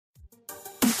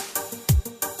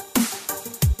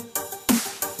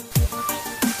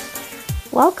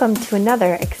Welcome to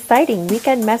another exciting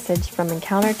weekend message from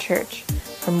Encounter Church.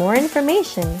 For more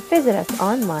information, visit us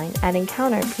online at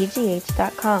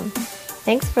encounterpgh.com.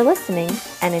 Thanks for listening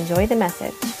and enjoy the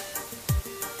message.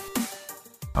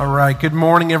 All right, good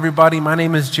morning, everybody. My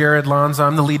name is Jared Lanza.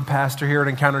 I'm the lead pastor here at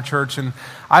Encounter Church, and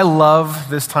I love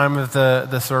this time of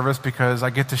the service because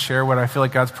I get to share what I feel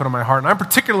like God's put on my heart. And I'm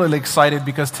particularly excited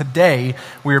because today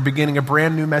we are beginning a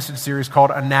brand new message series called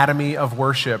Anatomy of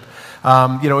Worship.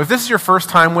 If this is your first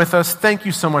time with us, thank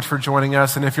you so much for joining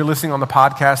us. And if you're listening on the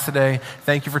podcast today,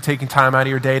 thank you for taking time out of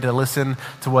your day to listen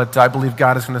to what I believe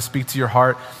God is going to speak to your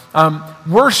heart.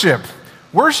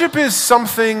 Worship is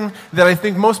something that I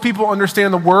think most people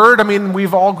understand the word. I mean,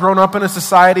 we've all grown up in a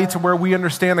society to where we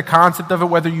understand the concept of it,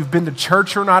 whether you've been to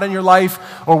church or not in your life,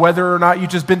 or whether or not you've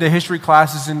just been to history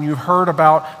classes and you've heard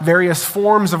about various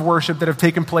forms of worship that have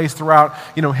taken place throughout,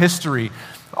 history.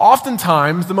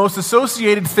 Oftentimes, the most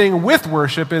associated thing with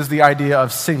worship is the idea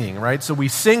of singing, right? So we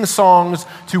sing songs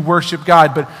to worship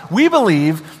God, but we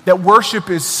believe that worship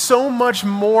is so much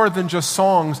more than just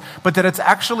songs, but that it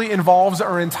actually involves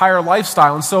our entire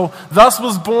lifestyle. And so thus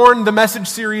was born the message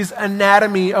series,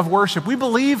 Anatomy of Worship. We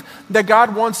believe that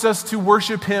God wants us to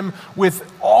worship Him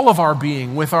with all of our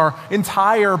being, with our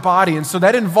entire body. And so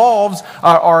that involves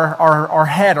our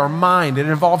head, our mind. It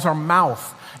involves our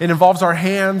mouth. It involves our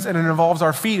hands and it involves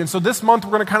our feet. And so this month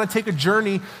we're going to kind of take a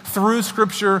journey through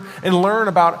Scripture and learn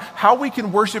about how we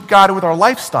can worship God with our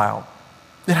lifestyle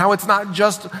and how it's not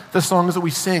just the songs that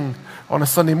we sing on a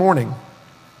Sunday morning.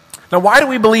 Now, why do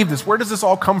we believe this? Where does this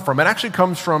all come from? It actually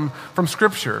comes from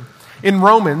Scripture. In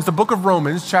Romans, the book of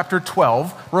Romans, chapter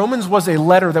 12, Romans was a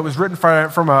letter that was written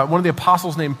from one of the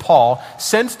apostles named Paul,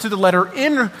 sent to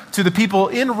the people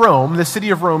in Rome, the city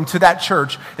of Rome, to that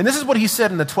church. And this is what he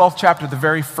said in the 12th chapter, the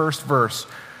very first verse.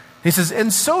 He says,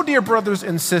 "And so, dear brothers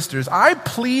and sisters, I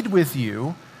plead with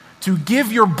you to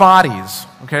give your bodies,"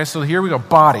 okay, so here we go,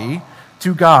 body,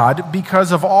 "to God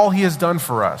because of all He has done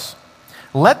for us.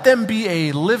 Let them be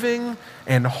a living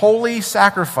and holy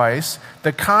sacrifice,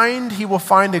 the kind He will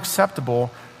find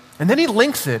acceptable." And then he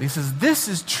links it. He says, this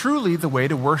is truly the way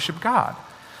to worship God.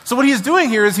 So what he's doing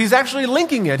here is he's actually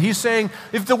linking it. He's saying,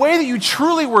 if the way that you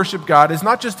truly worship God is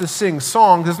not just to sing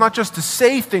songs, it's not just to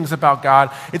say things about God,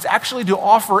 it's actually to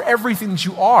offer everything that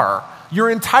you are, your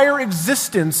entire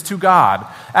existence to God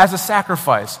as a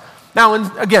sacrifice. Now,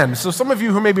 and again, so some of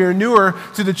you who maybe are newer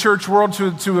to the church world,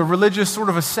 to a religious sort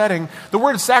of a setting, the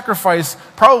word sacrifice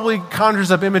probably conjures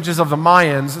up images of the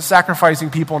Mayans sacrificing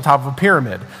people on top of a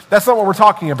pyramid. That's not what we're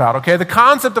talking about, okay? The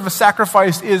concept of a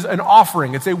sacrifice is an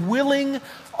offering. It's a willing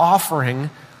offering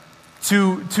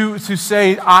to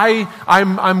say,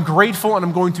 I'm grateful and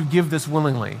I'm going to give this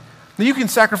willingly. Now, you can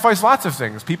sacrifice lots of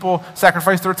things. People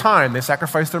sacrifice their time, they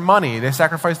sacrifice their money, they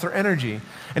sacrifice their energy.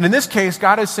 And in this case,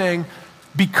 God is saying,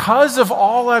 because of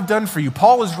all I've done for you.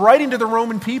 Paul is writing to the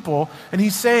Roman people, and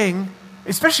he's saying,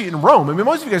 especially in Rome, I mean,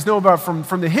 most of you guys know about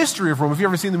from the history of Rome. If you've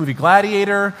ever seen the movie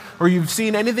Gladiator, or you've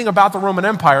seen anything about the Roman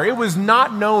Empire, it was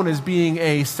not known as being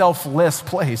a selfless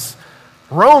place.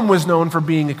 Rome was known for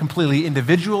being a completely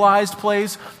individualized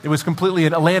place. It was completely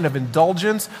a land of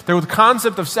indulgence. The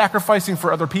concept of sacrificing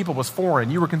for other people was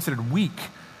foreign. You were considered weak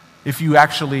if you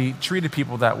actually treated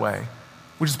people that way,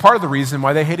 which is part of the reason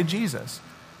why they hated Jesus.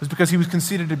 It was because he was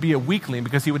considered to be a weakling,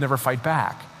 because he would never fight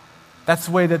back. That's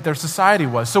the way that their society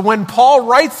was. So when Paul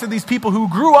writes to these people who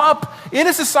grew up in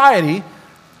a society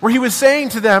where he was saying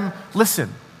to them,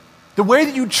 listen, the way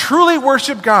that you truly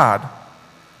worship God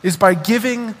is by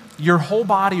giving your whole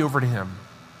body over to Him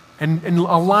and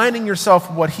aligning yourself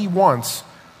with what He wants,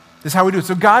 is how we do it.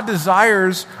 So God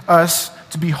desires us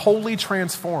to be wholly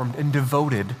transformed and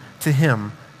devoted to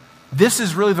Him. This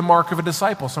is really the mark of a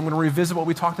disciple. So I'm going to revisit what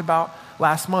we talked about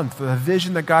last month. The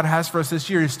vision that God has for us this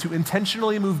year is to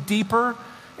intentionally move deeper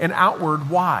and outward.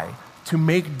 Why? To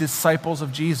make disciples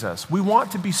of Jesus. We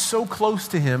want to be so close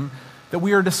to Him that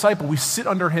we are a disciple. We sit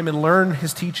under Him and learn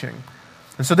His teaching.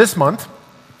 And so this month,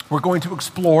 we're going to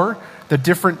explore the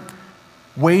different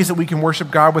ways that we can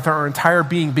worship God with our entire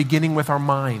being, beginning with our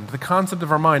mind, the concept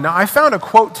of our mind. Now, I found a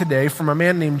quote today from a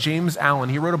man named James Allen.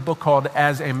 He wrote a book called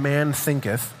As a Man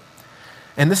Thinketh.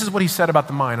 And this is what he said about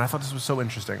the mind. I thought this was so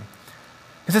interesting.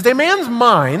 He says, a man's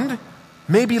mind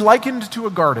may be likened to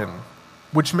a garden,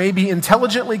 which may be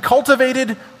intelligently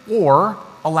cultivated or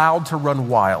allowed to run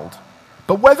wild.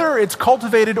 But whether it's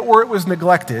cultivated or it was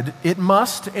neglected, it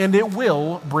must and it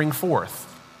will bring forth.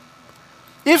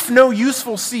 If no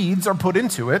useful seeds are put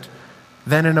into it,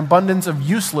 then an abundance of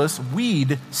useless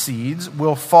weed seeds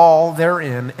will fall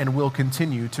therein and will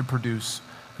continue to produce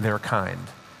their kind.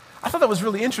 I thought that was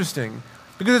really interesting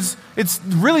because it's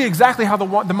really exactly how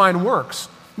the mind works.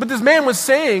 What this man was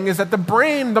saying is that the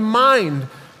brain, the mind,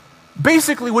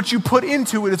 basically what you put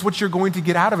into it is what you're going to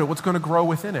get out of it, what's going to grow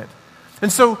within it.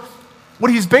 And so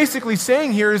what he's basically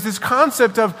saying here is this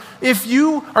concept of if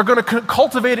you are going to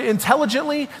cultivate it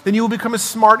intelligently, then you will become a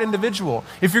smart individual.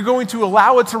 If you're going to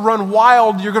allow it to run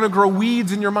wild, you're going to grow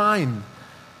weeds in your mind.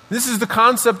 This is the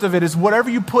concept of it, is whatever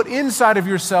you put inside of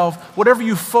yourself, whatever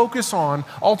you focus on,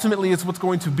 ultimately it's what's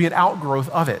going to be an outgrowth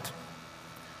of it.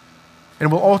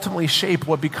 And will ultimately shape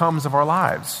what becomes of our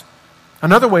lives.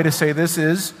 Another way to say this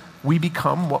is we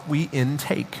become what we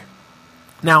intake.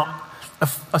 Now,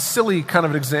 a silly kind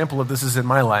of an example of this is in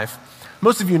my life.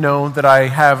 Most of you know that I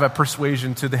have a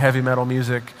persuasion to the heavy metal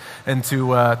music and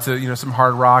to some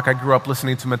hard rock. I grew up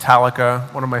listening to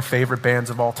Metallica, one of my favorite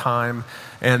bands of all time.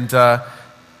 And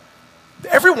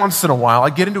every once in a while,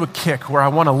 I get into a kick where I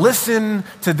want to listen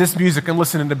to this music and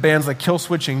listen to bands like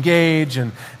Killswitch Engage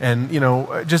and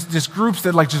just groups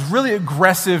that like just really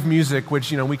aggressive music,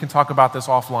 which, we can talk about this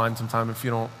offline sometime if you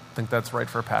don't think that's right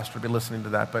for a pastor to be listening to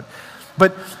that.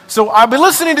 But so I've been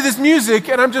listening to this music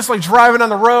and I'm just like driving on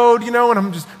the road, and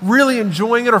I'm just really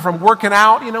enjoying it, or if I'm working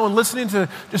out, and listening to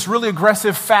just really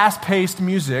aggressive, fast-paced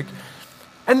music.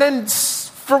 And then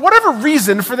for whatever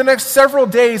reason, for the next several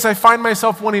days, I find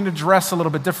myself wanting to dress a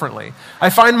little bit differently. I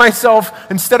find myself,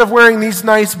 instead of wearing these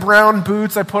nice brown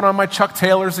boots, I put on my Chuck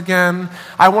Taylors again.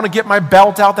 I want to get my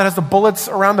belt out that has the bullets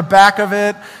around the back of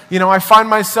it. I find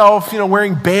myself,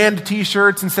 wearing band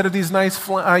t-shirts instead of these nice,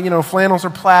 flannels or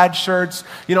plaid shirts.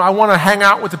 I want to hang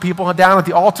out with the people down at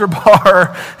the altar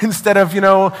bar instead of,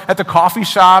 at the coffee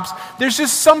shops. There's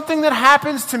just something that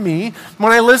happens to me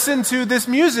when I listen to this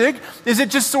music, is it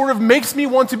just sort of makes me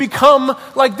want to become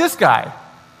like this guy.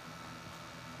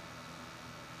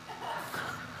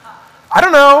 I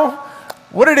don't know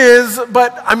what it is,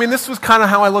 but this was kind of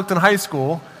how I looked in high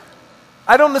school.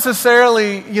 I don't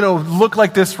necessarily, look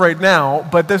like this right now,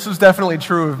 but this was definitely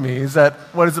true of me, is that,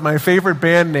 my favorite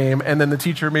band name, and then the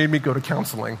teacher made me go to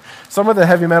counseling. Some of the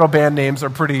heavy metal band names are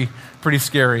pretty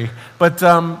scary. But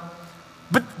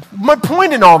my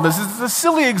point in all this is a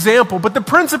silly example, but the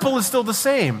principle is still the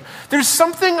same. There's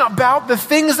something about the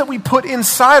things that we put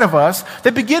inside of us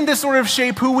that begin to sort of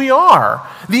shape who we are.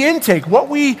 The intake, what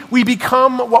we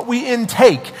become, what we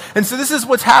intake. And so this is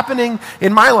what's happening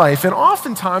in my life. And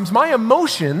oftentimes my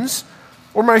emotions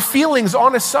or my feelings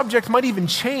on a subject might even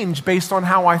change based on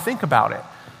how I think about it.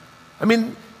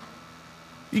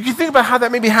 You can think about how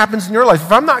that maybe happens in your life.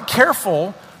 If I'm not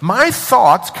careful, my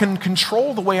thoughts can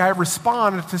control the way I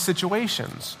respond to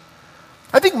situations.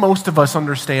 I think most of us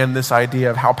understand this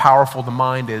idea of how powerful the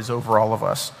mind is over all of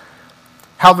us.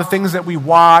 How the things that we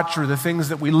watch or the things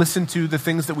that we listen to, the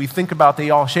things that we think about, they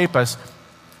all shape us.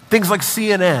 Things like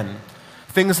CNN,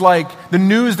 things like the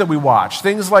news that we watch,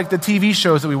 things like the TV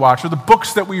shows that we watch, or the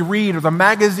books that we read, or the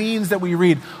magazines that we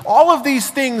read. All of these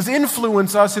things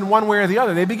influence us in one way or the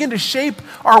other. They begin to shape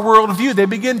our worldview. They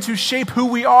begin to shape who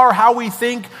we are, how we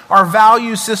think, our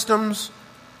value systems.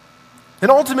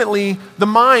 And ultimately, the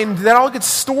mind, that all gets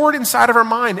stored inside of our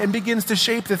mind and begins to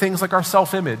shape the things like our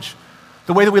self-image,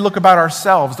 the way that we look about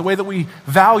ourselves, the way that we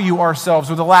value ourselves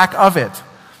or the lack of it.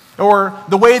 Or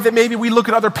the way that maybe we look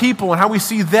at other people and how we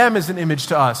see them as an image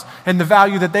to us and the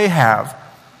value that they have.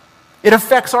 It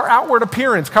affects our outward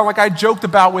appearance, kind of like I joked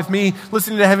about with me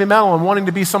listening to heavy metal and wanting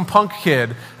to be some punk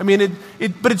kid.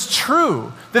 But it's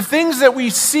true. The things that we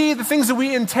see, the things that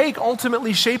we intake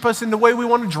ultimately shape us in the way we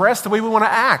want to dress, the way we want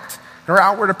to act, and our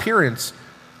outward appearance.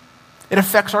 It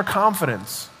affects our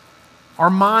confidence.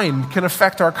 Our mind can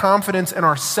affect our confidence in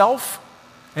ourself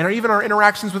and even our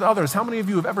interactions with others. How many of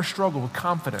you have ever struggled with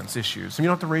confidence issues? You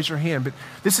don't have to raise your hand, but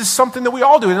this is something that we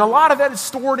all do. And a lot of that is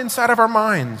stored inside of our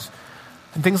minds.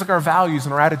 And things like our values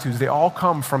and our attitudes, they all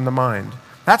come from the mind.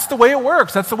 That's the way it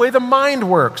works. That's the way the mind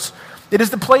works. It is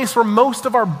the place where most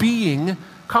of our being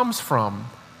comes from.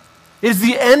 It is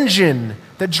the engine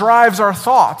that drives our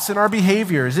thoughts and our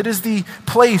behaviors. It is the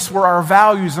place where our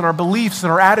values and our beliefs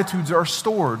and our attitudes are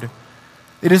stored.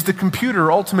 It is the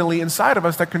computer ultimately inside of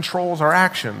us that controls our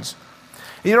actions.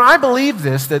 I believe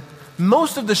this, that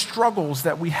most of the struggles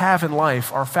that we have in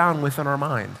life are found within our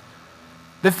mind.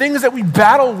 The things that we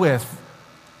battle with,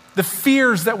 the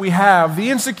fears that we have,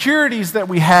 the insecurities that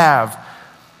we have,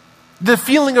 the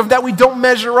feeling of that we don't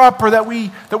measure up, or that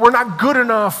we're not good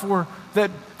enough, or that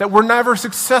we're never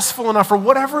successful enough, or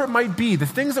whatever it might be, the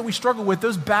things that we struggle with,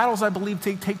 those battles, I believe,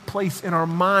 take place in our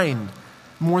mind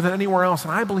more than anywhere else.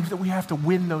 And I believe that we have to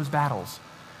win those battles.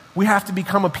 We have to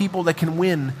become a people that can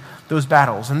win those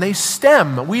battles. And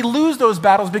we lose those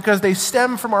battles because they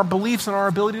stem from our beliefs and our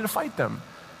ability to fight them.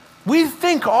 We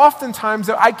think oftentimes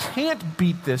that I can't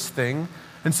beat this thing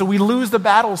And so we lose the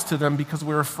battles to them because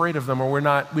we're afraid of them, or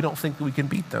we don't think that we can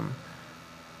beat them.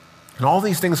 And all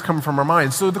these things come from our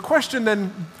minds. So the question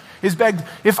then is begged,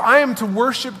 if I am to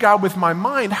worship God with my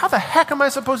mind, how the heck am I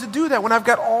supposed to do that when I've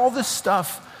got all this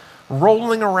stuff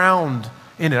rolling around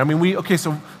in it? I mean,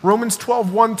 so Romans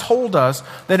 12:1 told us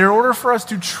that in order for us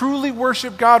to truly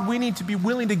worship God, we need to be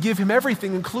willing to give him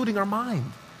everything, including our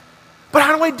mind. But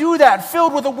how do I do that?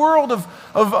 Filled with a world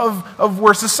of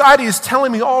where society is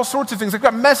telling me all sorts of things. I've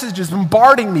got messages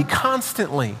bombarding me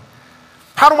constantly.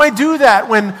 How do I do that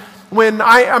when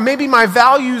maybe my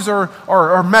values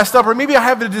are messed up, or maybe I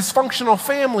have a dysfunctional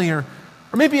family, or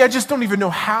maybe I just don't even know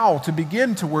how to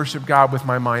begin to worship God with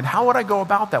my mind? How would I go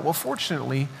about that? Well,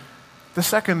 fortunately, the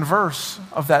second verse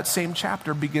of that same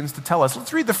chapter begins to tell us.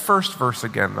 Let's read the first verse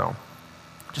again, though,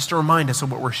 just to remind us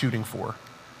of what we're shooting for.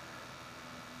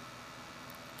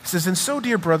 It says, "And so,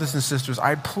 dear brothers and sisters,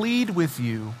 I plead with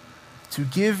you to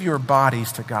give your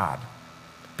bodies to God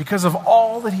because of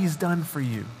all that he's done for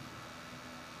you.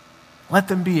 Let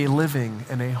them be a living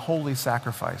and a holy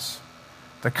sacrifice,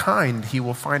 the kind he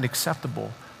will find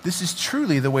acceptable. This is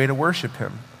truly the way to worship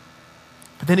him."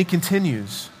 But then he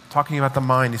continues, talking about the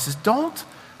mind. He says, don't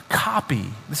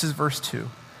copy, this is verse 2,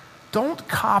 don't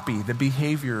copy the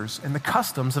behaviors and the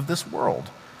customs of this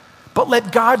world, but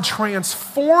let God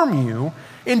transform you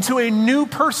into a new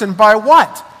person by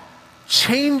what?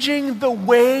 Changing the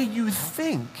way you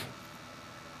think.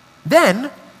 Then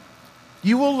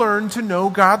you will learn to know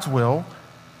God's will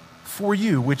for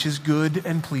you, which is good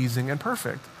and pleasing and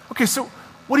perfect. Okay, so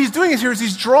what he's doing is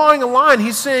he's drawing a line.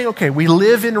 He's saying, okay, we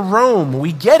live in Rome.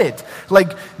 We get it.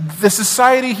 Like the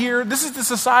society here, this is the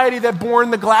society that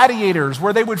born the gladiators,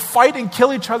 where they would fight and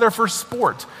kill each other for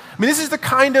sport. I mean, this is the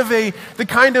kind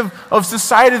of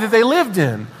society that they lived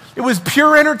in. It was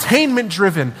pure entertainment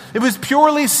driven. It was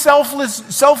purely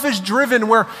selfish driven,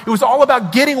 where it was all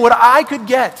about getting what I could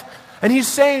get. And he's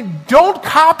saying, don't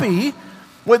copy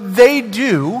what they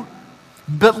do,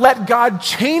 but let God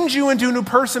change you into a new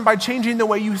person by changing the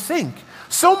way you think.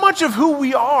 So much of who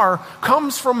we are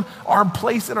comes from our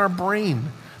place in our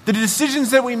brain. The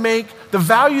decisions that we make, the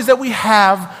values that we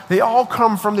have, they all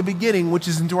come from the beginning, which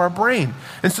is into our brain.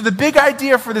 And so the big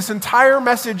idea for this entire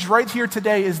message right here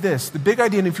today is this. The big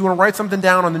idea, and if you want to write something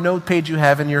down on the note page you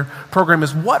have in your program,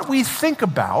 is what we think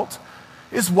about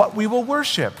is what we will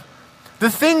worship.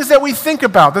 The things that we think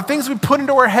about, the things we put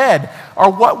into our head, are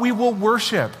what we will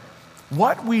worship.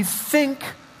 What we think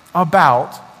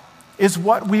about is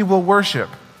what we will worship.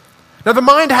 Now, the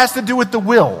mind has to do with the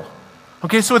will.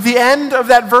 Okay, so at the end of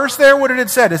that verse there, what did it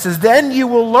say? It says, then you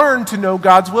will learn to know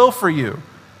God's will for you.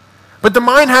 But the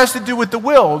mind has to do with the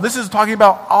will. This is talking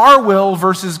about our will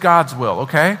versus God's will,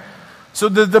 okay? So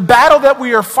the battle that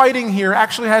we are fighting here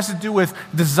actually has to do with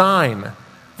design.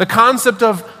 The concept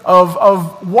of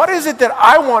what is it that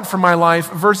I want for my life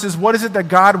versus what is it that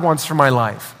God wants for my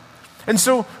life. And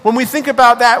so when we think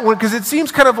about that, because it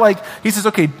seems kind of like, he says,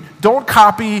 okay, don't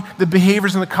copy the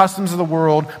behaviors and the customs of the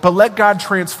world, but let God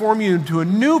transform you into a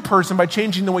new person by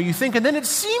changing the way you think. And then it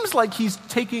seems like he's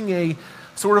taking a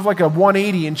sort of like a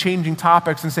 180 and changing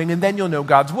topics and saying, and then you'll know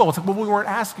God's will. It's like, well, we weren't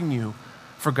asking you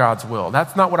for God's will.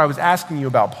 That's not what I was asking you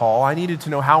about, Paul. I needed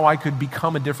to know how I could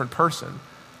become a different person.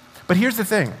 But here's the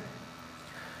thing,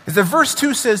 is that verse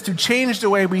 2 says to change the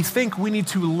way we think, we need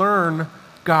to learn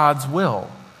God's will.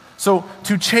 So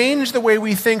to change the way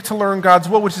we think to learn God's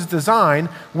will, which is design,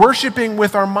 worshiping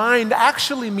with our mind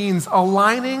actually means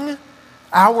aligning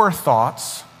our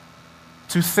thoughts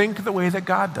to think the way that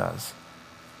God does.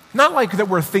 Not like that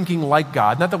we're thinking like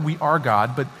God, not that we are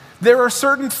God, but there are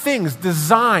certain things,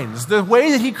 designs, the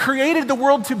way that he created the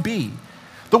world to be,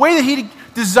 the way that he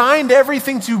designed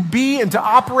everything to be and to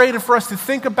operate and for us to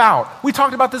think about. We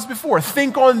talked about this before.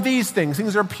 Think on these things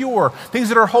that are pure, things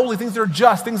that are holy, things that are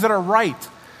just, things that are right.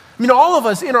 I mean, all of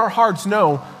us in our hearts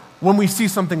know when we see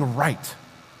something right.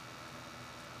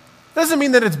 Doesn't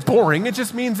mean that it's boring. It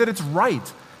just means that it's right.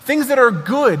 Things that are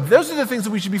good, those are the things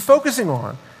that we should be focusing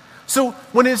on. So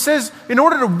when it says, in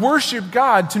order to worship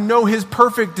God, to know his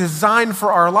perfect design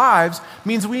for our lives,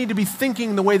 means we need to be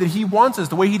thinking the way that he wants us,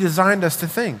 the way he designed us to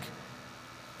think.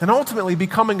 And ultimately,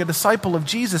 becoming a disciple of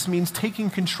Jesus means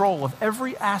taking control of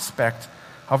every aspect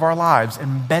of our lives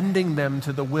and bending them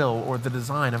to the will or the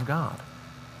design of God.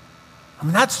 I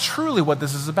mean, that's truly what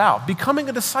this is about. Becoming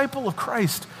a disciple of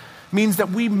Christ means that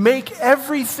we make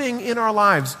everything in our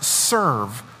lives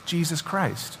serve Jesus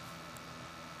Christ.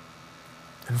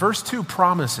 And verse 2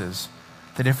 promises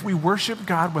that if we worship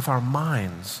God with our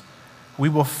minds, we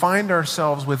will find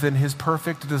ourselves within his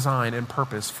perfect design and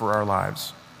purpose for our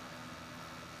lives.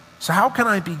 So how can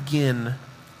I begin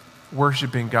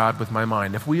worshiping God with my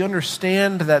mind, if we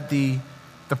understand that the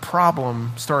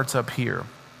problem starts up here,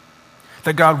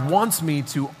 that God wants me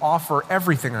to offer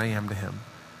everything I am to him.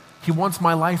 He wants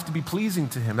my life to be pleasing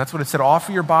to him. That's what it said,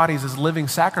 offer your bodies as living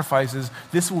sacrifices.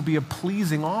 This will be a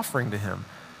pleasing offering to him.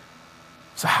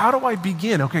 So how do I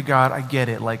begin? Okay, God, I get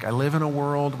it. Like, I live in a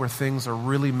world where things are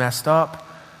really messed up,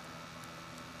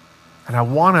 and I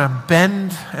want to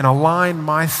bend and align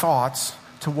my thoughts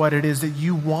to what it is that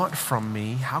you want from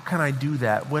me. How can I do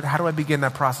that? How do I begin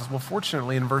that process? Well,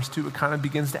 fortunately, in verse 2, it kind of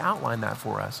begins to outline that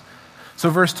for us.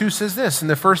 So verse 2 says this, and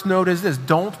the first note is this: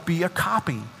 don't be a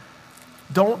copy.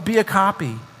 Don't be a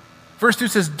copy. Verse 2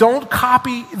 says, don't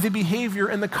copy the behavior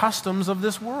and the customs of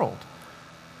this world.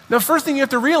 Now, first thing you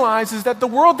have to realize is that the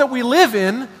world that we live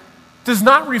in does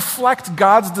not reflect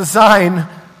God's design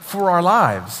for our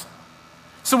lives.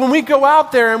 So when we go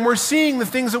out there and we're seeing the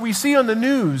things that we see on the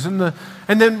news and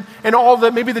all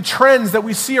the maybe the trends that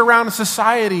we see around in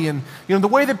society, and the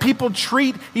way that people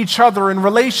treat each other in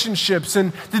relationships,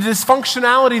 and the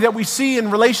dysfunctionality that we see in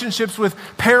relationships with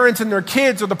parents and their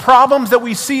kids, or the problems that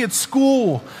we see at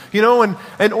school,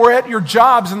 and or at your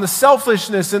jobs, and the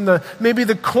selfishness and maybe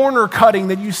the corner cutting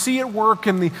that you see at work,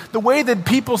 and the way that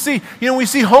people see, we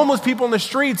see homeless people in the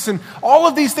streets and all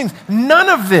of these things. None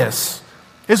of this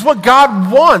is what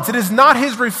God wants. It is not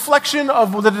his reflection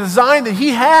of the design that he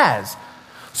has.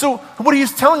 So what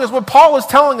he's telling us, what Paul is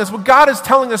telling us, what God is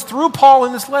telling us through Paul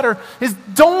in this letter is,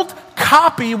 don't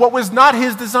copy what was not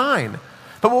his design.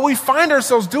 But what we find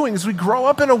ourselves doing is we grow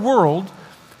up in a world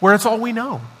where it's all we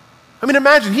know. I mean,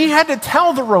 imagine, he had to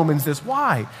tell the Romans this.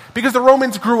 Why? Because the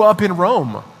Romans grew up in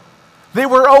Rome. They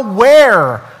were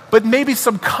aware, but maybe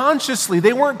subconsciously,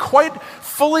 they weren't quite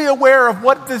fully aware of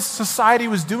what this society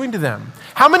was doing to them.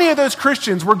 How many of those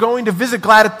Christians were going to visit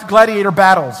gladiator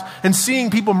battles and seeing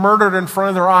people murdered in front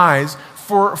of their eyes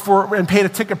and paid a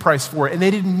ticket price for it, and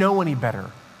they didn't know any better?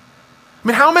 I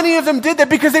mean, how many of them did that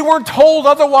because they weren't told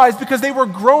otherwise, because they were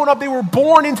grown up, they were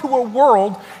born into a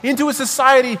world, into a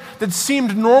society that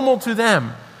seemed normal to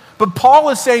them? But Paul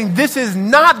is saying this is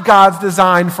not God's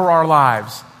design for our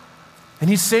lives. And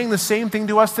he's saying the same thing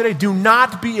to us today. Do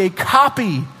not be a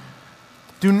copy.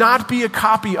 Do not be a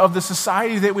copy of the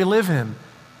society that we live in.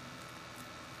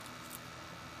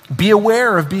 Be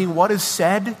aware of being what is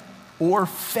said or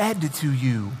fed to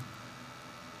you.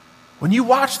 When you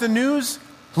watch the news,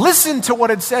 listen to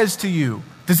what it says to you.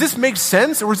 Does this make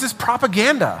sense, or is this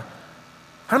propaganda?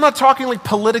 I'm not talking like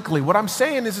politically. What I'm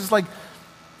saying is like,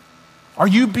 are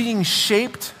you being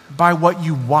shaped by what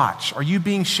you watch? Are you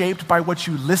being shaped by what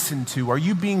you listen to? Are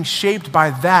you being shaped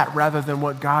by that rather than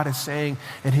what God is saying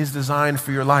in his design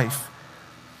for your life?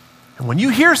 And when you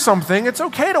hear something, it's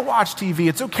okay to watch TV.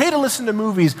 It's okay to listen to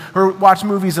movies or watch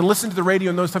movies and listen to the radio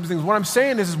and those types of things. What I'm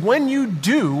saying is when you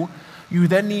do, you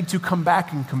then need to come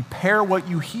back and compare what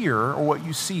you hear or what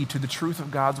you see to the truth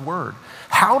of God's word.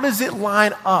 How does it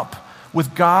line up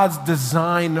with God's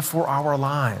design for our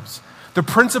lives? The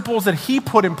principles that he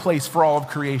put in place for all of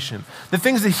creation. The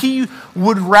things that he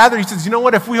would rather, he says, you know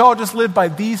what, if we all just lived by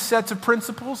these sets of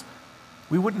principles,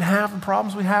 we wouldn't have the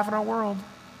problems we have in our world.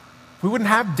 We wouldn't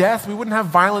have death, we wouldn't have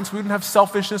violence, we wouldn't have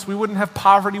selfishness, we wouldn't have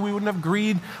poverty, we wouldn't have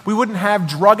greed, we wouldn't have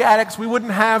drug addicts, we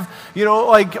wouldn't have,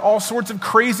 all sorts of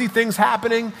crazy things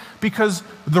happening, because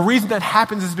the reason that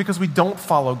happens is because we don't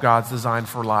follow God's design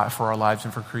for our lives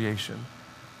and for creation.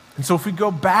 And so if we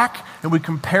go back and we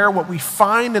compare what we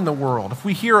find in the world, if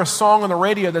we hear a song on the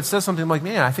radio that says something like,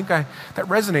 man, I think that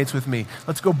resonates with me,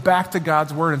 let's go back to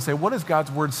God's word and say, what does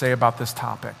God's word say about this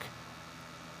topic?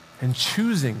 And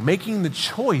making the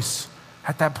choice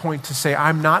at that point to say,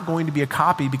 I'm not going to be a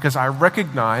copy because I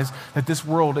recognize that this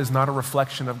world is not a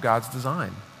reflection of God's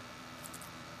design.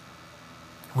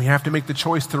 We have to make the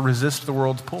choice to resist the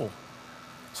world's pull.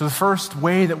 So the first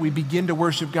way that we begin to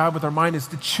worship God with our mind is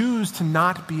to choose to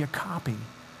not be a copy.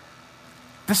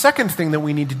 The second thing that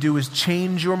we need to do is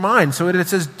change your mind. So it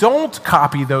says, don't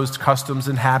copy those customs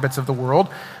and habits of the world.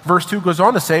 Verse 2 goes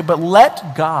on to say, but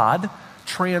let God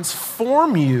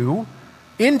transform you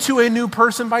into a new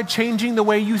person by changing the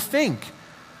way you think.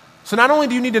 So not only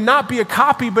do you need to not be a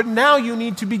copy, but now you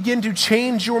need to begin to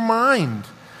change your mind.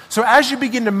 So as you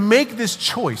begin to make this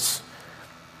choice,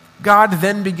 God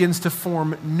then begins to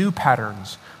form new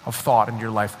patterns of thought in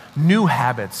your life, new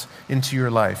habits into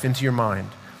your life, into your mind.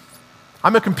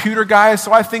 I'm a computer guy,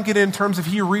 so I think it in terms of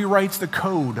he rewrites the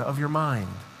code of your mind.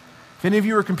 If any of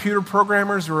you are computer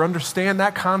programmers or understand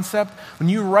that concept, when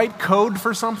you write code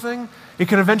for something, it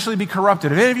can eventually be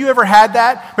corrupted. Have any of you ever had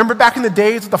that? Remember back in the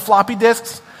days with the floppy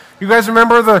disks? You guys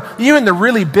remember even the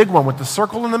really big one with the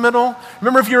circle in the middle?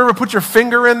 Remember if you ever put your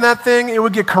finger in that thing, it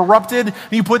would get corrupted, and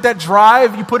you put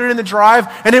it in the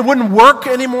drive, and it wouldn't work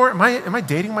anymore? Am I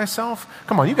dating myself?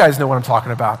 Come on, you guys know what I'm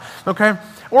talking about, okay?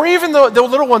 Or even the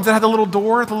little ones that had the little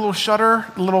door, the little shutter,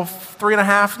 the little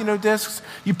 3.5, discs.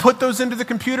 You put those into the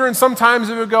computer, and sometimes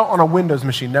it would go on a Windows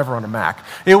machine, never on a Mac.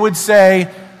 It would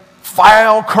say,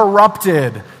 file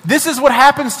corrupted. This is what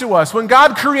happens to us. When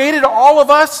God created all of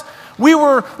us, we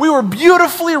were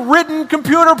beautifully written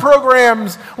computer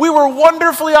programs. We were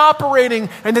wonderfully operating,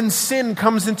 and then sin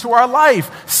comes into our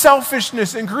life.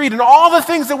 Selfishness and greed and all the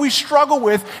things that we struggle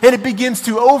with, and it begins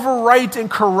to overwrite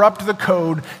and corrupt the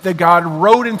code that God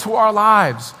wrote into our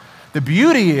lives. The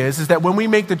beauty is that when we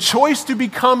make the choice to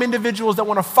become individuals that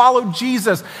want to follow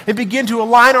Jesus and begin to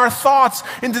align our thoughts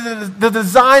into the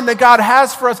design that God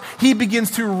has for us, He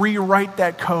begins to rewrite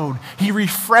that code. He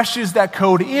refreshes that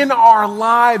code in our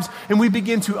lives, and we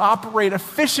begin to operate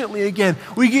efficiently again.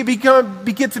 We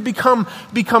begin to become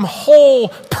whole,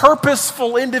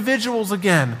 purposeful individuals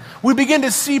again. We begin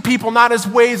to see people not as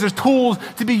ways, as tools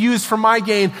to be used for my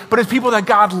gain, but as people that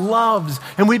God loves.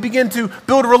 And we begin to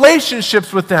build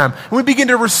relationships with them. And we begin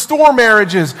to restore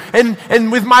marriages. And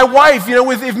with my wife,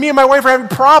 if me and my wife are having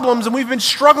problems and we've been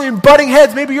struggling and butting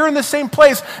heads, maybe you're in the same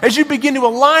place. As you begin to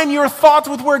align your thoughts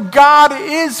with where God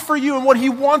is for you and what He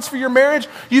wants for your marriage,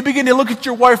 you begin to look at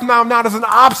your wife now not as an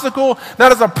obstacle,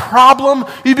 not as a problem.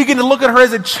 You begin to look at her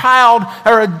as a child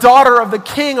or a daughter of the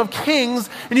King of Kings,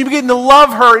 and you begin to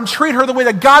love her and treat her the way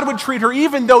that God would treat her.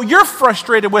 Even though you're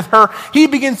frustrated with her, He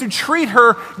begins to treat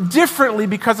her differently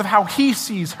because of how He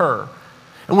sees her.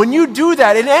 And when you do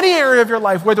that in any area of your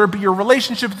life, whether it be your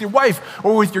relationship with your wife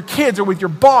or with your kids or with your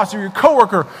boss or your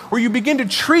coworker, where you begin to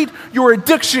treat your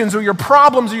addictions or your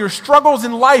problems or your struggles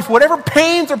in life, whatever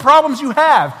pains or problems you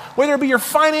have, whether it be your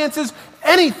finances,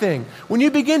 anything, when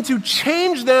you begin to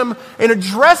change them and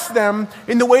address them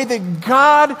in the way that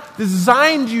God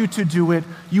designed you to do it,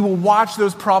 you will watch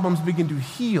those problems begin to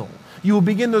heal. You will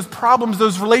begin those problems,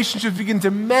 those relationships begin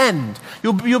to mend.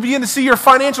 You'll begin to see your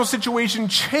financial situation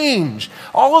change.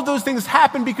 All of those things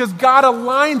happen because God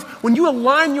aligns. When you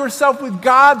align yourself with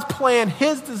God's plan,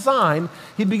 His design,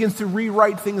 He begins to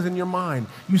rewrite things in your mind.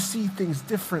 You see things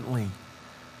differently.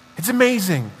 It's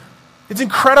amazing. It's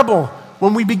incredible.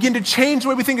 When we begin to change the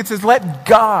way we think, it says, let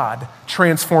God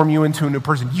transform you into a new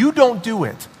person. You don't do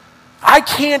it. I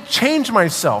can't change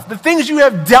myself. The things you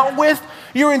have dealt with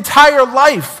your entire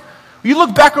life, you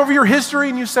look back over your history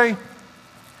and you say,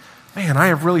 man, I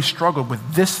have really struggled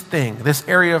with this thing, this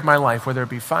area of my life, whether it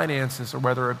be finances or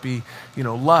whether it be,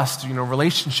 lust,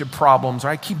 relationship problems, or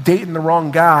I keep dating the wrong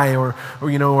guy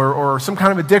or some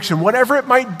kind of addiction, whatever it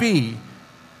might be.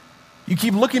 You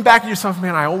keep looking back at yourself,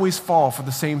 man, I always fall for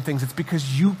the same things. It's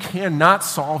because you cannot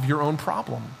solve your own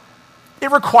problem.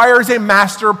 It requires a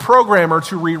master programmer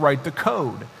to rewrite the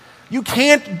code. You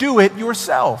can't do it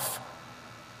yourself.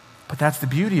 But that's the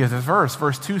beauty of the verse.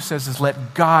 Verse 2 says is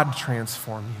let God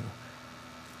transform you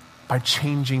by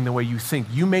changing the way you think.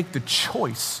 You make the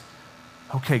choice.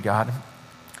 Okay, God,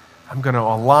 I'm going to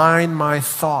align my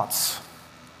thoughts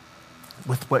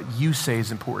with what you say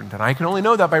is important. And I can only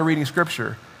know that by reading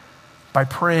Scripture, by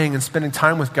praying and spending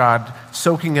time with God,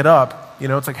 soaking it up.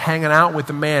 It's like hanging out with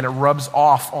the man. It rubs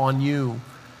off on you.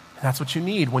 That's what you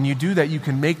need. When you do that, you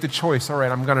can make the choice. All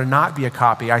right, I'm going to not be a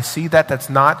copy. I see that that's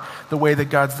not the way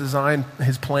that God's designed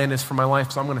His plan is for my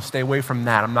life, so I'm going to stay away from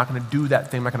that. I'm not going to do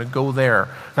that thing. I'm not going to go there.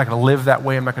 I'm not going to live that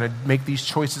way. I'm not going to make these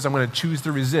choices. I'm going to choose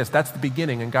to resist. That's the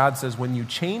beginning. And God says when you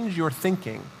change your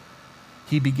thinking,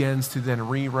 He begins to then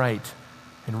rewrite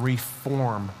and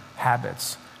reform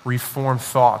habits, reform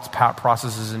thoughts,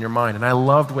 processes in your mind. And I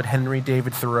loved what Henry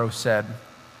David Thoreau said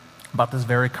about this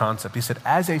very concept. He said,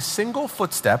 as a single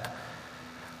footstep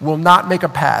will not make a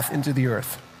path into the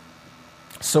earth,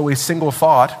 so a single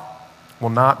thought will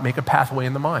not make a pathway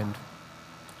in the mind.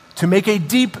 To make a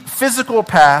deep physical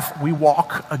path, we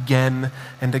walk again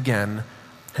and again.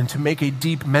 And to make a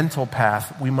deep mental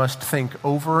path, we must think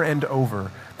over and over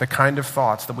the kind of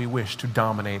thoughts that we wish to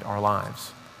dominate our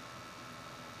lives.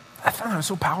 I found that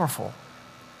so powerful.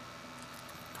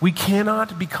 We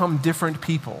cannot become different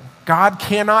people. God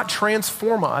cannot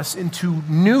transform us into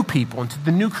new people, into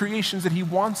the new creations that He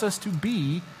wants us to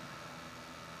be,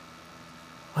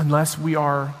 unless we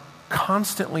are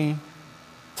constantly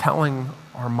telling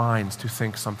our minds to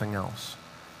think something else.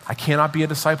 I cannot be a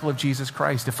disciple of Jesus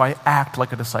Christ if I act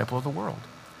like a disciple of the world.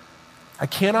 I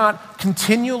cannot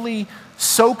continually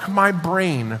soak my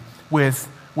brain with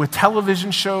with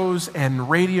television shows and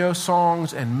radio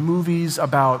songs and movies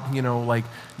about, like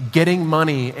getting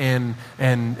money and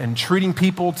treating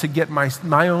people to get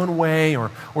my own way, or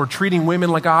treating women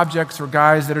like objects, or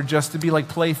guys that are just to be like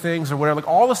playthings or whatever. Like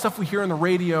all the stuff we hear on the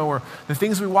radio or the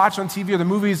things we watch on TV or the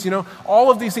movies, all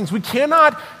of these things. We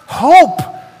cannot hope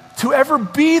to ever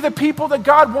be the people that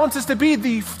God wants us to be,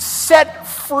 the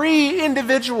set-free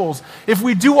individuals, if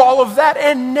we do all of that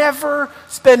and never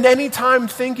spend any time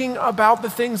thinking about the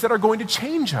things that are going to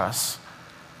change us.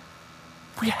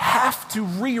 We have to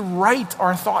rewrite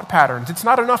our thought patterns. It's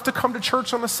not enough to come to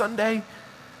church on a Sunday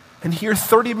and hear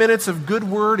 30 minutes of good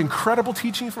word, incredible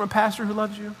teaching from a pastor who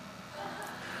loves you.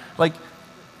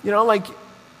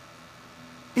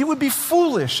 It would be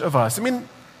foolish of us.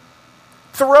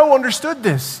 Thoreau understood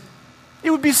this. It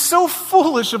would be so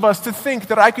foolish of us to think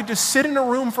that I could just sit in a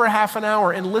room for a half an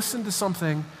hour and listen to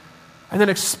something and then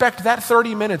expect that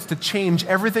 30 minutes to change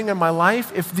everything in my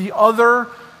life if the other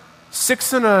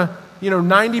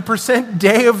 90%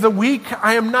 day of the week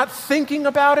I am not thinking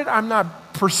about it, I'm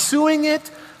not pursuing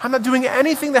it, I'm not doing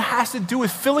anything that has to do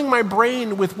with filling my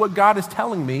brain with what God is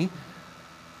telling me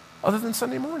other than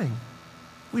Sunday morning.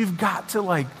 We've got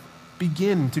to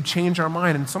begin to change our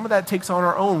mind. And some of that takes on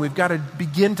our own. We've got to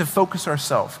begin to focus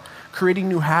ourselves, creating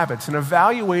new habits and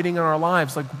evaluating in our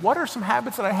lives, what are some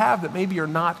habits that I have that maybe are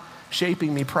not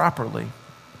shaping me properly,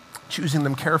 choosing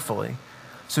them carefully.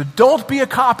 So don't be a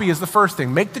copy is the first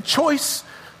thing. Make the choice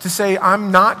to say,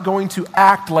 I'm not going to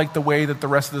act like the way that the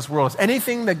rest of this world is.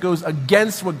 Anything that goes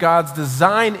against what God's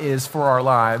design is for our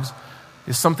lives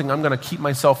is something I'm going to keep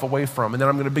myself away from. And then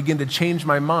I'm going to begin to change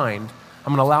my mind.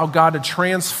 I'm going to allow God to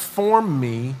transform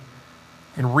me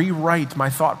and rewrite my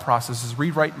thought processes,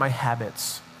 rewrite my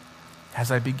habits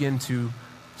as I begin to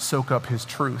soak up His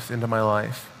truth into my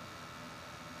life.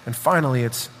 And finally,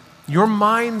 it's your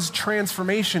mind's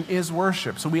transformation is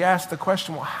worship. So we ask the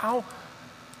question, well,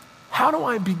 how do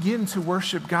I begin to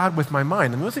worship God with my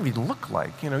mind? What does it even look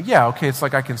like? It's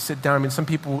like I can sit down. Some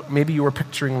people, maybe you were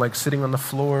picturing sitting on the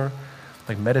floor,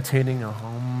 meditating,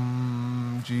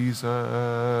 Jesus.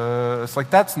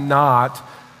 That's not,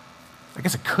 I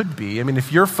guess it could be.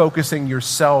 If you're focusing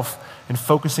yourself and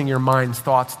focusing your mind's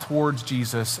thoughts towards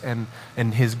Jesus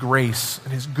and His grace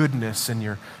and His goodness and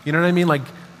you know what I mean?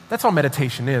 That's all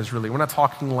meditation is, really. We're not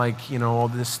talking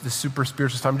this super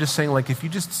spiritual stuff. I'm just saying if you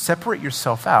just separate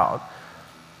yourself out,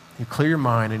 you clear your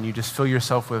mind and you just fill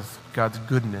yourself with God's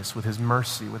goodness, with His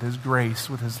mercy, with His grace,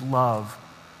 with His love.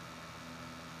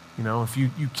 If you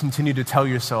continue to tell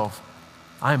yourself,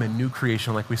 I am a new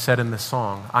creation, like we said in this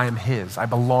song. I am His. I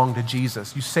belong to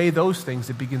Jesus. You say those things,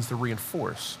 it begins to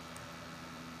reinforce.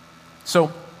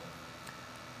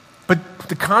 But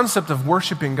the concept of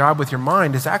worshiping God with your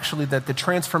mind is actually that the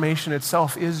transformation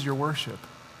itself is your worship.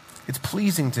 It's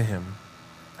pleasing to Him.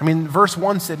 Verse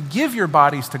 1 said, give your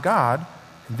bodies to God,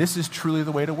 and this is truly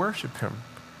the way to worship Him.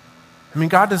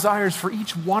 God desires for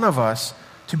each one of us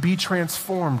to be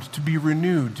transformed, to be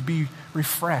renewed, to be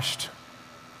refreshed.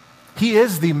 He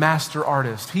is the master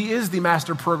artist. He is the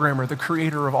master programmer, the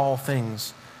creator of all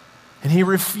things. And He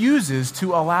refuses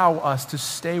to allow us to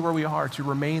stay where we are, to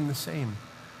remain the same.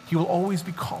 He will always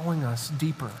be calling us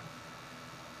deeper.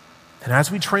 And as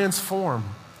we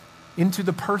transform into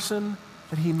the person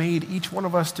that He made each one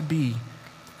of us to be,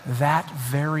 that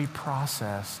very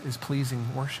process is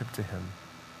pleasing worship to Him.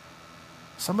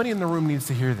 Somebody in the room needs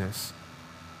to hear this.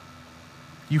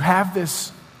 You have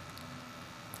this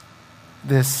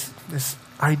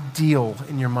ideal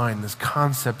in your mind, this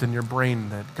concept in your brain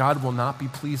that God will not be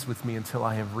pleased with me until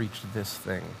I have reached this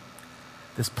thing,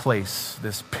 this place,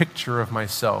 this picture of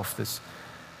myself, this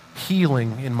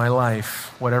healing in my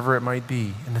life, whatever it might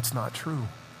be, and it's not true.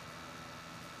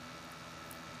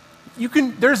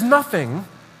 There's nothing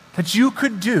that you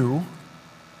could do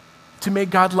to make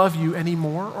God love you any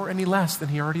more or any less than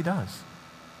He already does.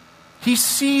 He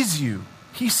sees you.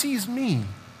 He sees me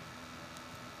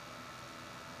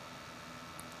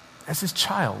as His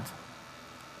child.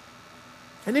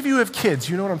 Any of you who have kids,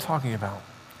 you know what I'm talking about.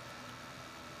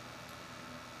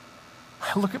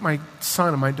 I look at my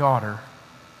son and my daughter.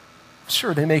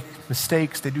 Sure, they make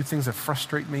mistakes. They do things that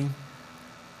frustrate me.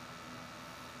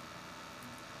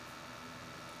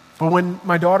 But when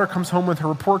my daughter comes home with her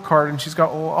report card and she's got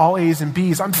all A's and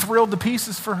B's, I'm thrilled to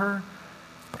pieces for her,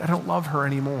 but I don't love her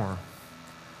anymore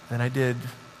than I did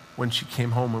when she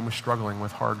came home and was struggling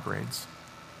with hard grades.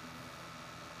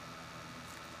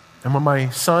 And when my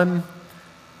son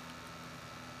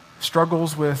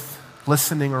struggles with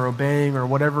listening or obeying or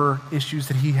whatever issues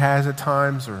that he has at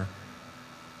times, or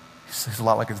he's a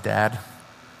lot like his dad,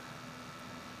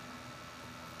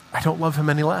 I don't love him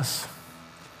any less.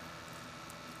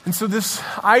 And so this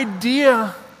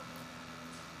idea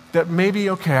that maybe,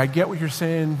 okay, I get what you're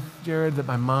saying, Jared, that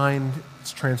my mind,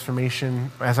 it's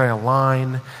transformation as I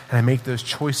align and I make those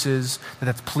choices,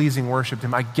 that's pleasing worship to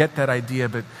him. I get that idea,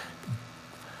 but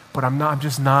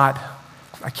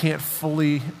I can't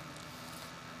fully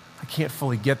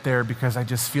get there because I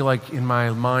just feel like in my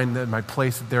mind, that my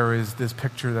place, that there is this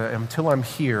picture that until I'm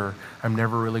here, I'm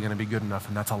never really going to be good enough.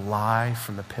 And that's a lie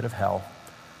from the pit of hell.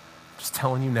 I'm just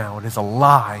telling you now, it is a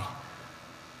lie.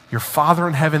 Your Father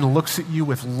in heaven looks at you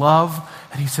with love,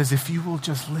 and he says, if you will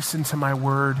just listen to my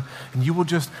word, and you will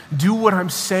just do what I'm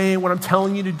saying, what I'm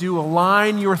telling you to do,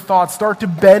 align your thoughts, start to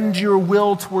bend your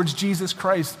will towards Jesus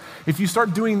Christ. If you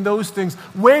start doing those things,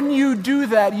 when you do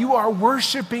that, you are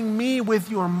worshiping me with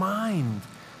your mind.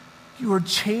 You are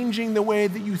changing the way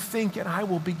that you think, and I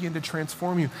will begin to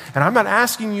transform you. And I'm not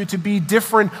asking you to be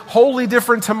different, wholly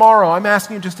different tomorrow. I'm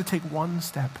asking you just to take one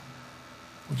step.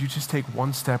 Would you just take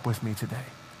one step with me today?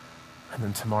 And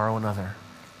then tomorrow another,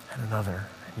 and another.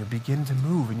 And you'll begin to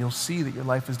move, and you'll see that your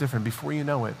life is different. Before you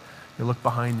know it, you'll look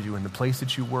behind you, and the place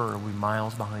that you were will be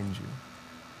miles behind you.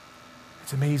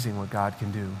 It's amazing what God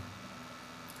can do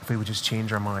if we would just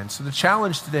change our minds. So the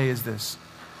challenge today is this.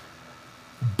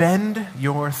 Bend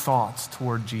your thoughts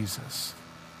toward Jesus.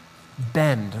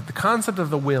 Bend. The concept of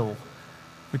the will.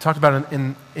 We talked about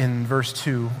it in verse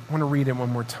 2. I want to read it one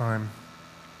more time.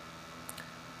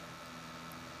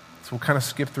 We'll kind of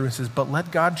skip through. It says, but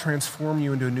let God transform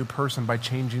you into a new person by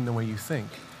changing the way you think.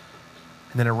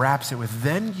 And then it wraps it with,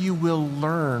 then you will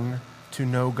learn to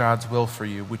know God's will for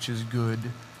you, which is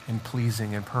good and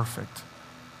pleasing and perfect.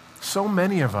 So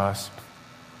many of us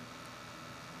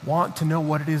want to know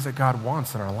what it is that God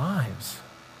wants in our lives.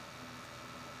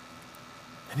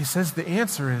 And he says the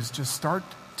answer is just start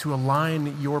to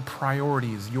align your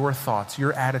priorities, your thoughts,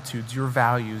 your attitudes, your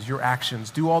values, your actions.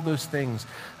 Do all those things.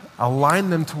 Align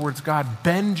them towards God.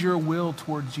 Bend your will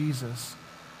toward Jesus.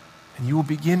 And you will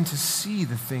begin to see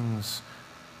the things.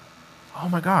 Oh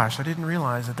my gosh, I didn't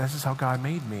realize that this is how God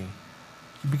made me.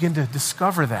 You begin to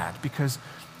discover that because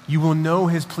you will know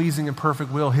his pleasing and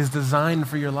perfect will, his design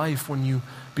for your life when you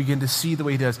begin to see the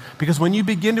way he does. Because when you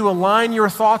begin to align your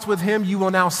thoughts with him, you will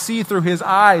now see through his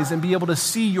eyes and be able to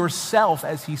see yourself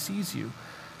as he sees you.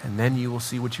 And then you will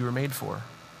see what you were made for.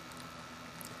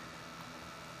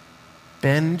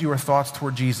 Bend your thoughts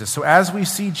toward Jesus. So as we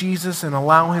see Jesus and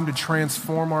allow him to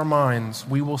transform our minds,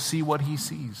 we will see what he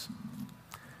sees.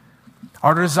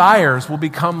 Our desires will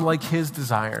become like his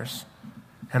desires.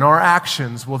 And our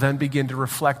actions will then begin to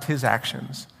reflect his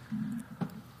actions.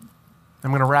 I'm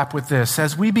going to wrap with this.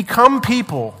 As we become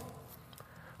people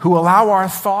who allow our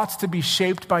thoughts to be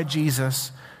shaped by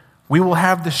Jesus, we will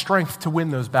have the strength to win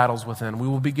those battles within. We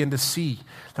will begin to see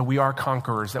that we are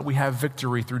conquerors, that we have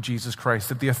victory through Jesus Christ,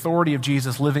 that the authority of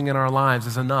Jesus living in our lives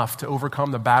is enough to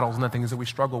overcome the battles and the things that we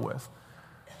struggle with.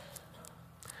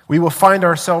 We will find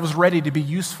ourselves ready to be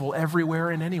useful everywhere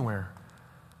and anywhere.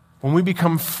 When we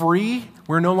become free,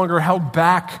 we're no longer held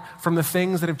back from the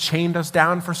things that have chained us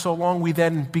down for so long. We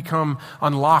then become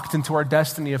unlocked into our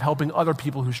destiny of helping other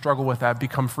people who struggle with that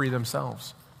become free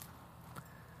themselves.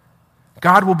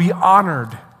 God will be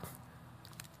honored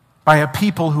by a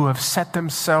people who have set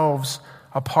themselves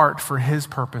apart for his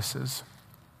purposes.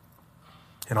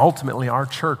 And ultimately, our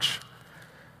church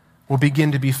will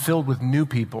begin to be filled with new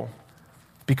people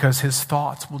because his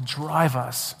thoughts will drive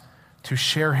us to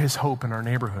share his hope in our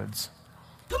neighborhoods.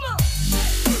 Come on.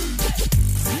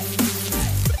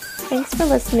 Thanks for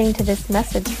listening to this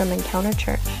message from Encounter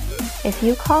Church. If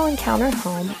you call Encounter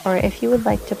home, or if you would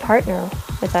like to partner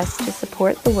with us to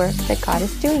support the work that God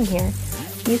is doing here,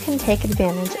 you can take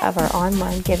advantage of our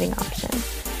online giving option.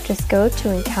 Just go to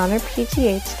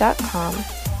EncounterPGH.com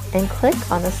and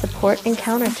click on the Support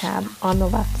Encounter tab on the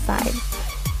left side.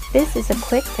 This is a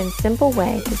quick and simple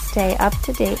way to stay up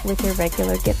to date with your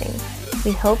regular giving.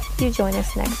 We hope you join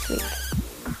us next week.